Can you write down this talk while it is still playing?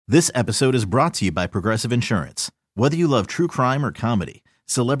This episode is brought to you by Progressive Insurance. Whether you love true crime or comedy,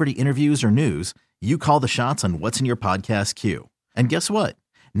 celebrity interviews or news, you call the shots on what's in your podcast queue. And guess what?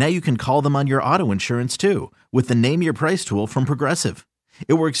 Now you can call them on your auto insurance too with the Name Your Price tool from Progressive.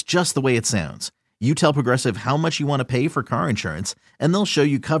 It works just the way it sounds. You tell Progressive how much you want to pay for car insurance, and they'll show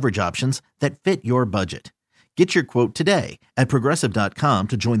you coverage options that fit your budget. Get your quote today at Progressive.com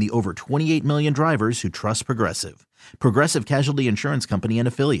to join the over 28 million drivers who trust Progressive. Progressive Casualty Insurance Company and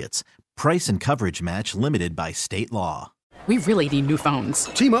Affiliates. Price and coverage match limited by state law. We really need new phones.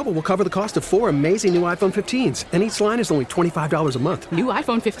 T-Mobile will cover the cost of 4 amazing new iPhone 15s, and each line is only $25 a month. New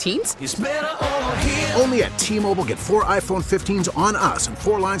iPhone 15s? It's better over here. Only at T-Mobile, get 4 iPhone 15s on us and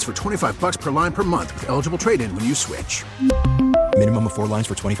 4 lines for $25 per line per month with eligible trade-in when you switch. Minimum of 4 lines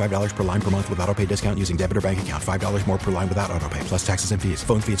for $25 per line per month with autopay discount using debit or bank account. $5 more per line without autopay, plus taxes and fees.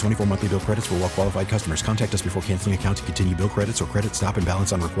 Phone fee at 24 monthly bill credits for well-qualified customers. Contact us before canceling account to continue bill credits or credit stop and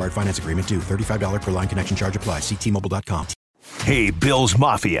balance on required finance agreement due. $35 per line connection charge applies. See T-Mobile.com. Hey, Bills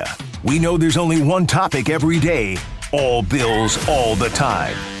Mafia. We know there's only one topic every day. All Bills, all the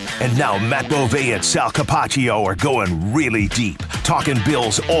time. And now Matt Bove and Sal Capaccio are going really deep, talking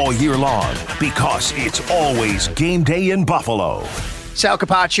Bills all year long, because it's always game day in Buffalo. Sal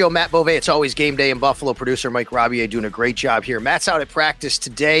Capaccio, Matt Bove, it's always game day in Buffalo. Producer Mike Robier doing a great job here. Matt's out at practice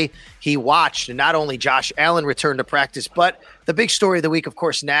today. He watched, and not only Josh Allen returned to practice, but the big story of the week, of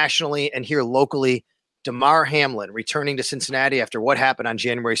course, nationally and here locally, Damar Hamlin returning to Cincinnati after what happened on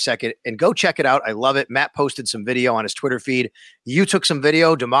January 2nd. And go check it out. I love it. Matt posted some video on his Twitter feed. You took some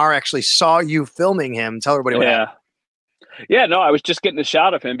video. Damar actually saw you filming him. Tell everybody what happened. Yeah, no, I was just getting a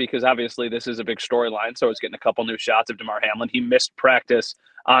shot of him because obviously this is a big storyline. So I was getting a couple new shots of Damar Hamlin. He missed practice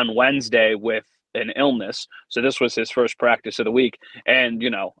on Wednesday with an illness. So this was his first practice of the week. And, you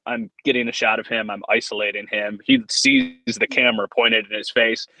know, I'm getting a shot of him. I'm isolating him. He sees the camera pointed in his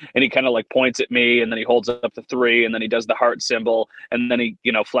face and he kind of like points at me and then he holds up the 3 and then he does the heart symbol and then he,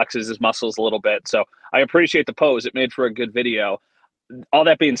 you know, flexes his muscles a little bit. So I appreciate the pose. It made for a good video. All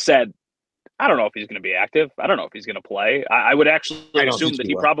that being said, I don't know if he's going to be active. I don't know if he's going to play. I would actually assume that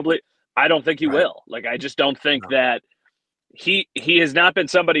he probably – I don't think he will. Like, I just don't think that he has not been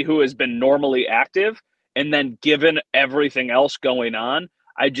somebody who has been normally active, and then given everything else going on,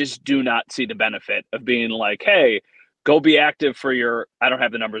 I just do not see the benefit of being like, hey, go be active for your – I don't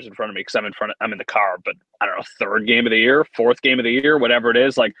have the numbers in front of me because I'm in the car, but I don't know, 3rd game of the year, 4th game of the year, whatever it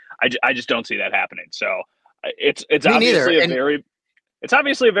is. Like, I just don't see that happening. So it's obviously It's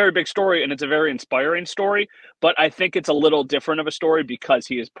obviously a very big story, and it's a very inspiring story, but I think it's a little different of a story because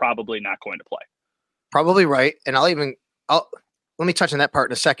he is probably not going to play. Probably right. And let me touch on that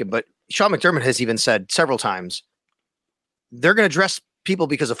part in a second, but Sean McDermott has even said several times, they're going to dress people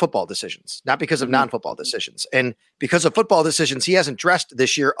because of football decisions, not because of non-football decisions. And because of football decisions, he hasn't dressed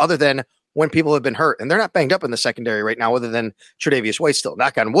this year other than when people have been hurt. And they're not banged up in the secondary right now, other than Tre'Davious White still,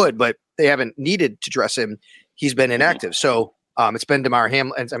 knock on wood, but they haven't needed to dress him. He's been inactive. So, it's been Damar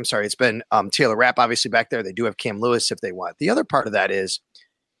Hamlin. I'm sorry. It's been Taylor Rapp, obviously, back there. They do have Cam Lewis if they want. The other part of that is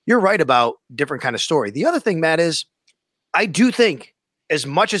you're right about different kind of story. The other thing, Matt, is I do think as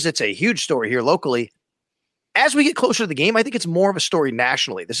much as it's a huge story here locally, as we get closer to the game, I think it's more of a story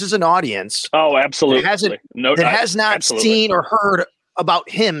nationally. This is an audience. Oh, absolutely. That has not seen or heard about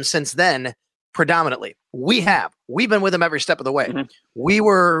him since then predominantly. We've been with him every step of the way. Mm-hmm. We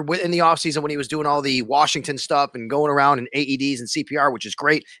were in the offseason when he was doing all the Washington stuff and going around in AEDs and CPR, which is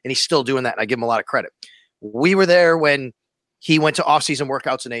great. And he's still doing that. And I give him a lot of credit. We were there when he went to offseason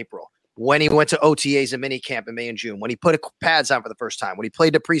workouts in April, when he went to OTAs and minicamp in May and June, when he put pads on for the first time, when he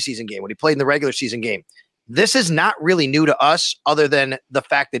played the preseason game, when he played in the regular season game. This is not really new to us other than the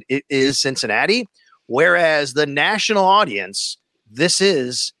fact that it is Cincinnati. Whereas the national audience, this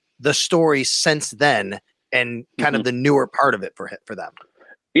is the story since then and kind of the newer part of it for them.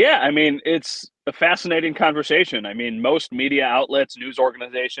 Yeah, I mean, it's a fascinating conversation. I mean, most media outlets, news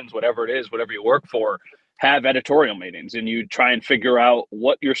organizations, whatever it is, whatever you work for, have editorial meetings, and you try and figure out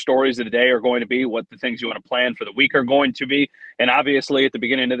what your stories of the day are going to be, what the things you want to plan for the week are going to be. And obviously at the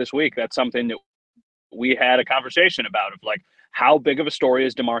beginning of this week, that's something that we had a conversation about, of like, how big of a story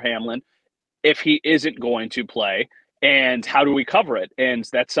is Damar Hamlin if he isn't going to play? And how do we cover it? And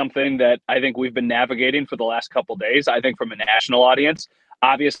that's something that I think we've been navigating for the last couple of days. I think from a national audience,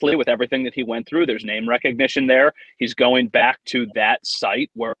 obviously with everything that he went through, there's name recognition there. He's going back to that site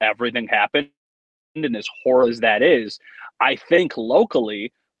where everything happened. And as horrible as that is, I think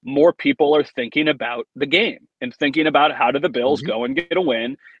locally, more people are thinking about the game and thinking about how do the Bills go and get a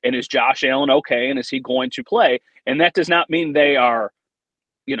win? And is Josh Allen okay? And is he going to play? And that does not mean they are,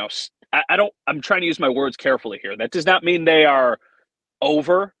 you know, I'm trying to use my words carefully here. That does not mean they are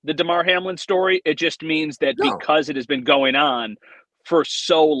over the Damar Hamlin story. It just means that No. because it has been going on for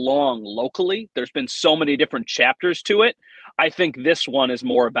so long locally, there's been so many different chapters to it. I think this one is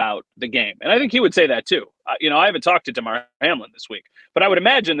more about the game. And I think he would say that too. I haven't talked to Damar Hamlin this week, but I would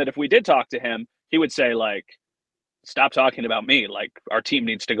imagine that if we did talk to him, he would say, like, stop talking about me. Like, our team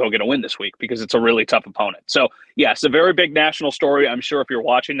needs to go get a win this week because it's a really tough opponent. So, yes, a very big national story. I'm sure if you're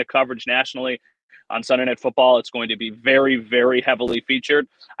watching the coverage nationally on Sunday Night Football, it's going to be very, very heavily featured.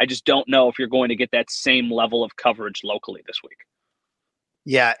 I just don't know if you're going to get that same level of coverage locally this week.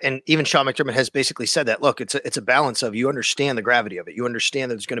 Yeah, and even Sean McDermott has basically said that, look, it's a balance of, you understand the gravity of it. You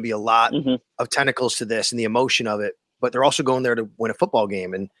understand that there's going to be a lot of tentacles to this and the emotion of it, but they're also going there to win a football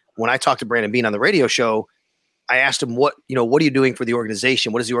game. And when I talked to Brandon Beane on the radio show, I asked him, what are you doing for the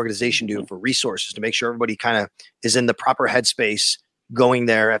organization? What does the organization do for resources to make sure everybody kind of is in the proper headspace going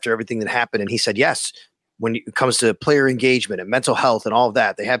there after everything that happened? And he said, yes, when it comes to player engagement and mental health and all of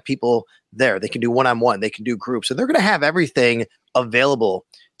that, they have people there. They can do one-on-one, they can do groups, and they're going to have everything available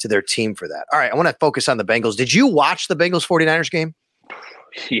to their team for that. All right, I want to focus on the Bengals. Did you watch the Bengals 49ers game?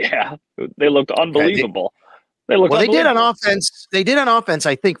 Yeah, they looked unbelievable. They did on offense. They did on offense,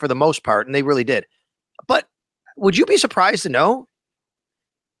 I think, for the most part, and they really did. But would you be surprised to know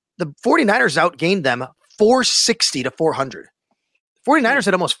the 49ers outgained them 460 to 400? 49ers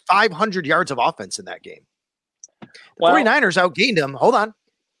had almost 500 yards of offense in that game. The 49ers outgained them,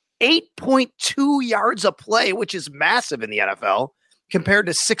 8.2 yards a play, which is massive in the NFL, compared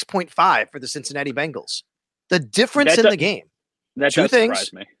to 6.5 for the Cincinnati Bengals. The difference in the game. That does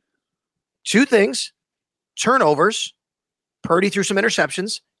surprise me. Two things: turnovers, Purdy threw some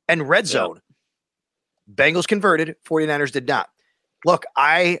interceptions, and red zone. Bengals converted, 49ers did not. Look,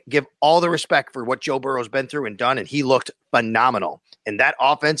 I give all the respect for what Joe Burrow's been through and done, and he looked phenomenal. And that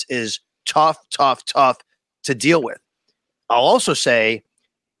offense is tough to deal with. I'll also say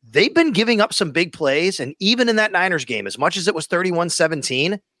they've been giving up some big plays, and even in that Niners game, as much as it was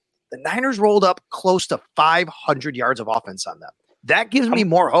 31-17, the Niners rolled up close to 500 yards of offense on them. That gives me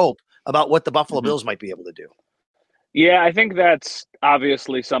more hope about what the Buffalo Bills might be able to do. Yeah, I think that's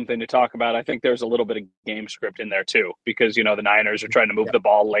obviously something to talk about. I think there's a little bit of game script in there too, because, the Niners are trying to move the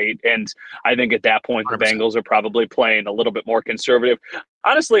ball late. And I think at that point, 100%. The Bengals are probably playing a little bit more conservative.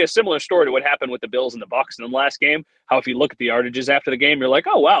 Honestly, a similar story to what happened with the Bills and the Bucs in the last game. How if you look at the yardages after the game, you're like,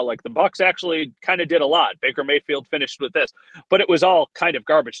 oh, wow, like the Bucs actually kind of did a lot. Baker Mayfield finished with this, but it was all kind of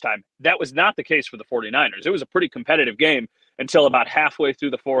garbage time. That was not the case for the 49ers. It was a pretty competitive game until about halfway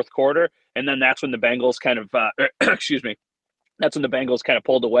through the fourth quarter. And then that's when the Bengals kind of, that's when the Bengals kind of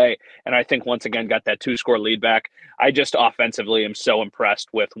pulled away. And I think once again got that 2-score lead back. I just offensively am so impressed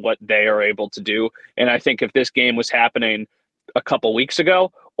with what they are able to do. And I think if this game was happening a couple weeks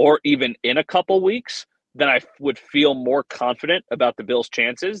ago, or even in a couple weeks, then I would feel more confident about the Bills'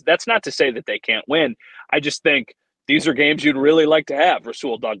 chances. That's not to say that they can't win. I just think these are games you'd really like to have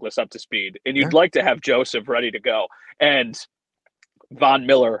Rasul Douglas up to speed, and you'd like to have Joseph ready to go, and Von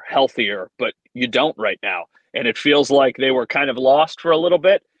Miller healthier, but you don't right now. And it feels like they were kind of lost for a little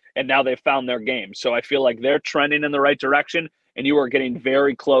bit, and now they've found their game. So I feel like they're trending in the right direction, and you are getting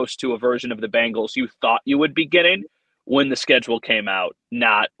very close to a version of the Bengals you thought you would be getting when the schedule came out,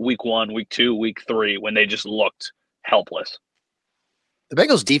 not week 1, week 2, week 3, when they just looked helpless. The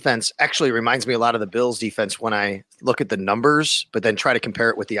Bengals defense actually reminds me a lot of the Bills defense when I look at the numbers, but then try to compare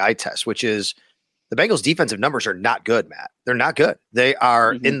it with the eye test, which is the Bengals defensive numbers are not good, Matt. They're not good. They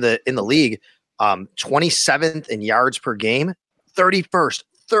are in the league 27th in yards per game, 31st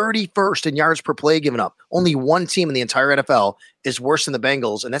in yards per play given up. Only one team in the entire NFL is worse than the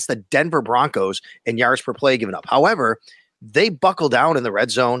Bengals, and that's the Denver Broncos in yards per play given up. However, they buckle down in the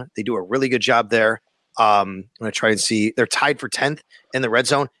red zone. They do a really good job there. I'm going to try and see. They're tied for 10th in the red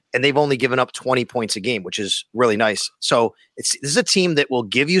zone, and they've only given up 20 points a game, which is really nice. So this is a team that will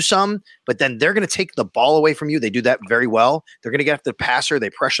give you some, but then they're going to take the ball away from you. They do that very well. They're going to get after the passer. They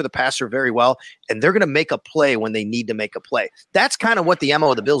pressure the passer very well, and they're going to make a play when they need to make a play. That's kind of what the MO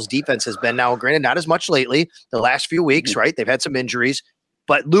of the Bills defense has been now. Granted, not as much lately, the last few weeks, right? They've had some injuries,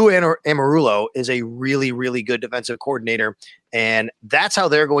 but Lou Anarumo is a really, really good defensive coordinator, and that's how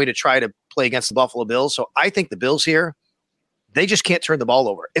they're going to try to play against the Buffalo Bills. So I think the Bills here, they just can't turn the ball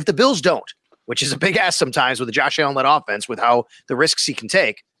over. If the Bills don't, which is a big ask sometimes with the Josh Allen-led offense with how the risks he can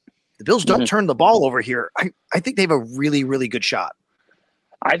take, the Bills don't turn the ball over here, I think they have a really, really good shot.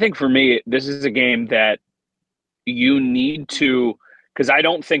 I think for me, this is a game that you need to – because I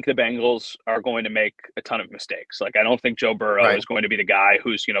don't think the Bengals are going to make a ton of mistakes. Like, I don't think Joe Burrow is going to be the guy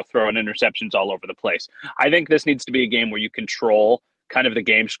who's, throwing interceptions all over the place. I think this needs to be a game where you control kind of the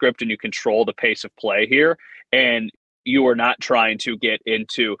game script and you control the pace of play here. And you are not trying to get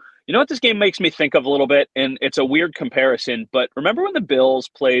into. You know what this game makes me think of a little bit, and it's a weird comparison, but remember when the Bills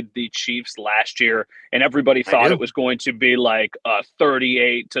played the Chiefs last year and everybody thought it was going to be like a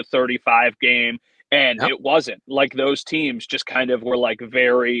 38-35 game, and it wasn't. Like, those teams just kind of were like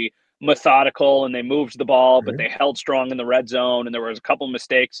very methodical, and they moved the ball, but they held strong in the red zone, and there was a couple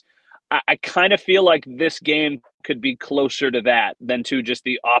mistakes. I kind of feel like this game could be closer to that than to just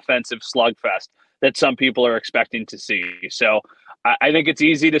the offensive slugfest that some people are expecting to see. So I think it's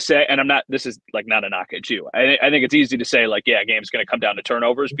easy to say, and this is like not a knock at you. I think it's easy to say, like, yeah, a game's going to come down to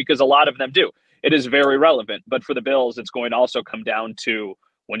turnovers, because a lot of them do. It is very relevant. But for the Bills, it's going to also come down to,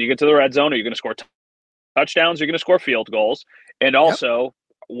 when you get to the red zone, are you going to score touchdowns? Are you going to score field goals? And also,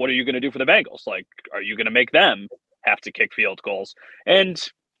 what are you going to do for the Bengals? Like, are you going to make them have to kick field goals? And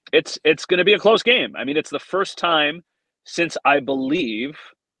it's going to be a close game. I mean, it's the first time since, I believe,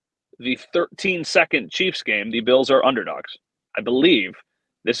 the 13-second Chiefs game, the Bills are underdogs. I believe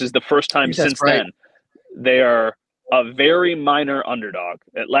this is the first time since then they are a very minor underdog.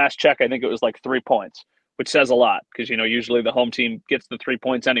 At last check, I think it was like 3 points, which says a lot, because, you know, usually the home team gets the 3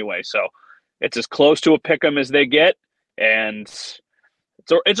 points anyway. So it's as close to a pick 'em as they get, and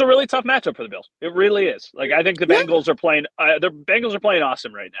it's a really tough matchup for the Bills. It really is. Like, I think the Bengals are playing. The Bengals are playing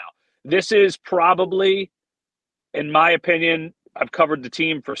awesome right now. This is probably, in my opinion, I've covered the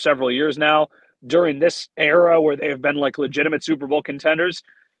team for several years now. During this era where they have been like legitimate Super Bowl contenders,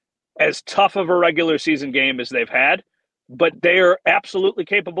 as tough of a regular season game as they've had, but they are absolutely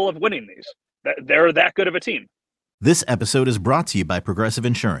capable of winning these. They're that good of a team. This episode is brought to you by Progressive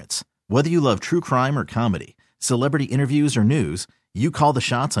Insurance. Whether you love true crime or comedy, celebrity interviews or news, you call the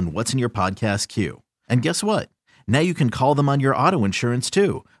shots on what's in your podcast queue. And guess what? Now you can call them on your auto insurance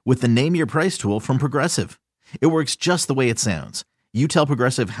too, with the Name Your Price tool from Progressive. It works just the way it sounds. You tell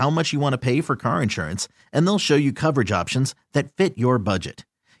Progressive how much you want to pay for car insurance, and they'll show you coverage options that fit your budget.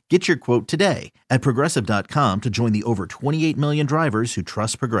 Get your quote today at Progressive.com to join the over 28 million drivers who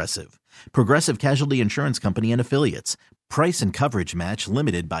trust Progressive. Progressive Casualty Insurance Company and Affiliates. Price and coverage match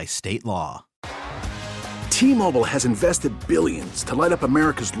limited by state law. T-Mobile has invested billions to light up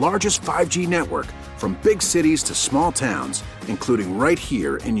America's largest 5G network, from big cities to small towns, including right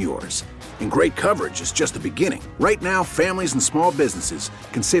here in yours. And great coverage is just the beginning. Right now, families and small businesses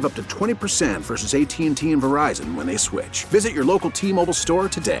can save up to 20% versus AT&T and Verizon when they switch. Visit your local T-Mobile store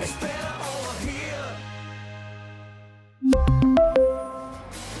today.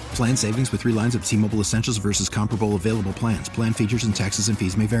 Plan savings with 3 lines of T-Mobile Essentials versus comparable available plans. Plan features and taxes and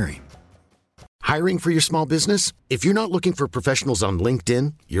fees may vary. Hiring for your small business? If you're not looking for professionals on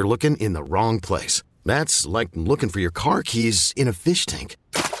LinkedIn, you're looking in the wrong place. That's like looking for your car keys in a fish tank.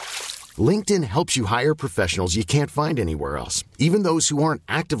 LinkedIn helps you hire professionals you can't find anywhere else, even those who aren't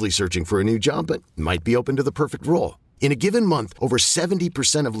actively searching for a new job but might be open to the perfect role. In a given month, over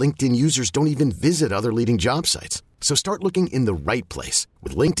 70% of LinkedIn users don't even visit other leading job sites. So start looking in the right place.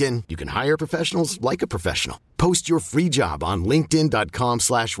 With LinkedIn, you can hire professionals like a professional. Post your free job on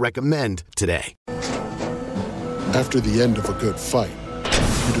linkedin.com/recommend today. After the end of a good fight,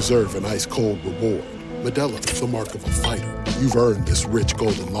 you deserve an ice-cold reward. Modelo is the mark of a fighter. You've earned this rich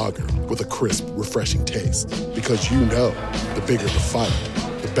golden lager with a crisp, refreshing taste. Because you know, the bigger the fight,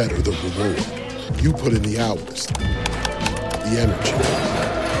 the better the reward. You put in the hours, the energy,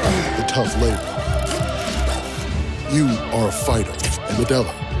 the tough labor. You are a fighter, and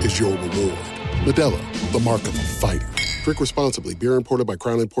Modelo is your reward. Modelo, the mark of a fighter. Drink responsibly. Beer imported by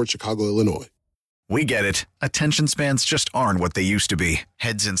Crown Imports, Chicago, Illinois. We get it. Attention spans just aren't what they used to be.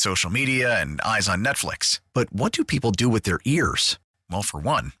 Heads in social media and eyes on Netflix. But what do people do with their ears? Well, for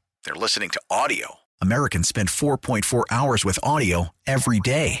one, they're listening to audio. Americans spend 4.4 hours with audio every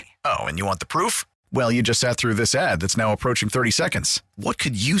day. Oh, and you want the proof? Well, you just sat through this ad that's now approaching 30 seconds. What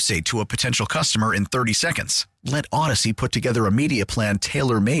could you say to a potential customer in 30 seconds? Let Odyssey put together a media plan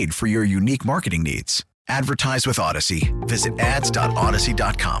tailor-made for your unique marketing needs. Advertise with Odyssey. Visit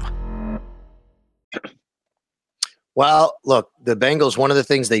ads.odyssey.com. Well, look, the Bengals, one of the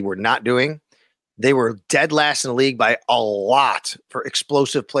things they were not doing, they were dead last in the league by a lot for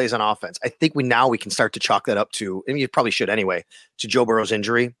explosive plays on offense. I think we can start to chalk that up to, and you probably should anyway, to Joe Burrow's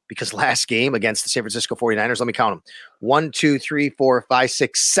injury, because last game against the San Francisco 49ers, let me count them. 1, 2, 3, 4, 5,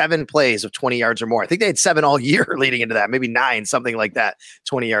 6, 7 plays of 20 yards or more. I think they had 7 all year leading into that, maybe 9, something like that,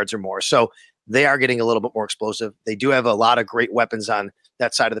 20 yards or more. So they are getting a little bit more explosive. They do have a lot of great weapons on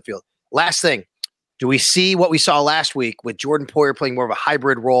that side of the field. Last thing. Do we see what we saw last week with Jordan Poyer playing more of a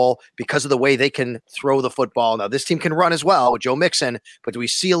hybrid role because of the way they can throw the football? Now, this team can run as well with Joe Mixon, but do we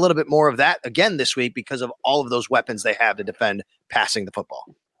see a little bit more of that again this week because of all of those weapons they have to defend passing the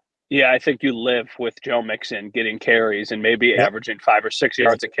football? Yeah, I think you live with Joe Mixon getting carries and maybe averaging 5 or 6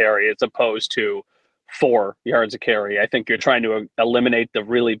 yards a carry as opposed to 4 yards a carry. I think you're trying to eliminate the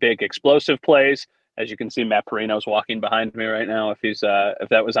really big explosive plays. As you can see, Matt Perino's walking behind me right now if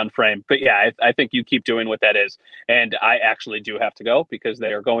that was on frame. But yeah, I think you keep doing what that is. And I actually do have to go because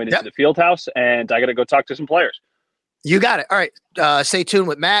they are going into the field house, and I got to go talk to some players. You got it. All right. Stay tuned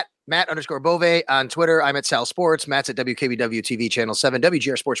with Matt _Bove on Twitter. I'm at Sal Sports. Matt's at WKBW TV Channel 7,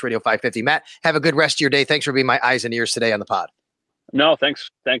 WGR Sports Radio 550. Matt, have a good rest of your day. Thanks for being my eyes and ears today on the pod. No, thanks.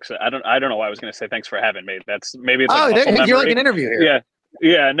 I don't know why I was going to say thanks for having me. Maybe it's you're like an interview here.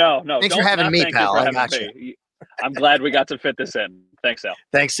 Yeah. No. Thanks for having me, pal. I got you. I'm glad we got to fit this in. Thanks, Sal.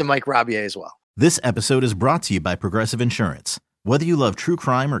 Thanks to Mike Rabier as well. This episode is brought to you by Progressive Insurance. Whether you love true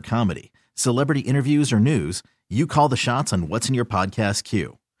crime or comedy, celebrity interviews or news, you call the shots on what's in your podcast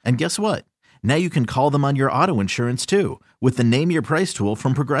queue. And guess what? Now you can call them on your auto insurance too with the Name Your Price tool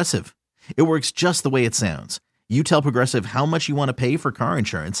from Progressive. It works just the way it sounds. You tell Progressive how much you want to pay for car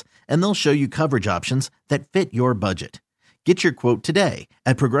insurance, and they'll show you coverage options that fit your budget. Get your quote today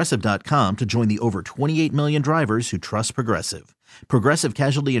at Progressive.com to join the over 28 million drivers who trust Progressive. Progressive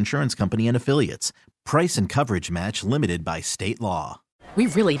Casualty Insurance Company and Affiliates. Price and coverage match limited by state law. We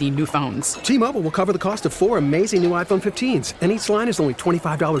really need new phones. T-Mobile will cover the cost of 4 amazing new iPhone 15s, and each line is only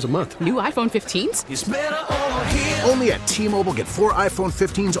 $25 a month. New iPhone 15s? It's better over here. Only at T-Mobile, get 4 iPhone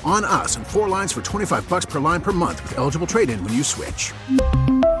 15s on us and 4 lines for $25 per line per month with eligible trade-in when you switch.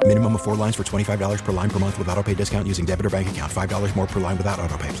 Minimum of 4 lines for $25 per line per month with autopay discount using debit or bank account. $5 more per line without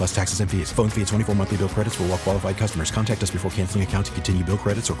autopay, plus taxes and fees. Phone fee at 24 monthly bill credits for well-qualified customers. Contact us before canceling account to continue bill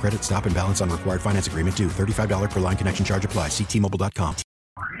credits or credit stop and balance on required finance agreement due. $35 per line connection charge applies. See T-Mobile.com.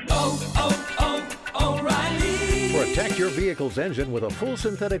 O'Reilly. Protect your vehicle's engine with a full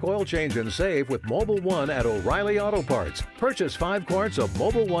synthetic oil change and save with Mobile One at O'Reilly Auto Parts. Purchase 5 quarts of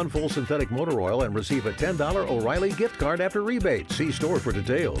Mobile One full synthetic motor oil and receive a $10 O'Reilly gift card after rebate. See store for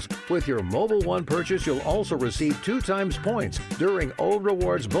details. With your Mobile One purchase, you'll also receive 2 times points during O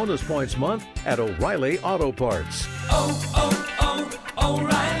Rewards Bonus Points Month at O'Reilly Auto Parts.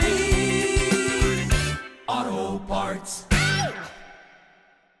 O'Reilly Auto Parts.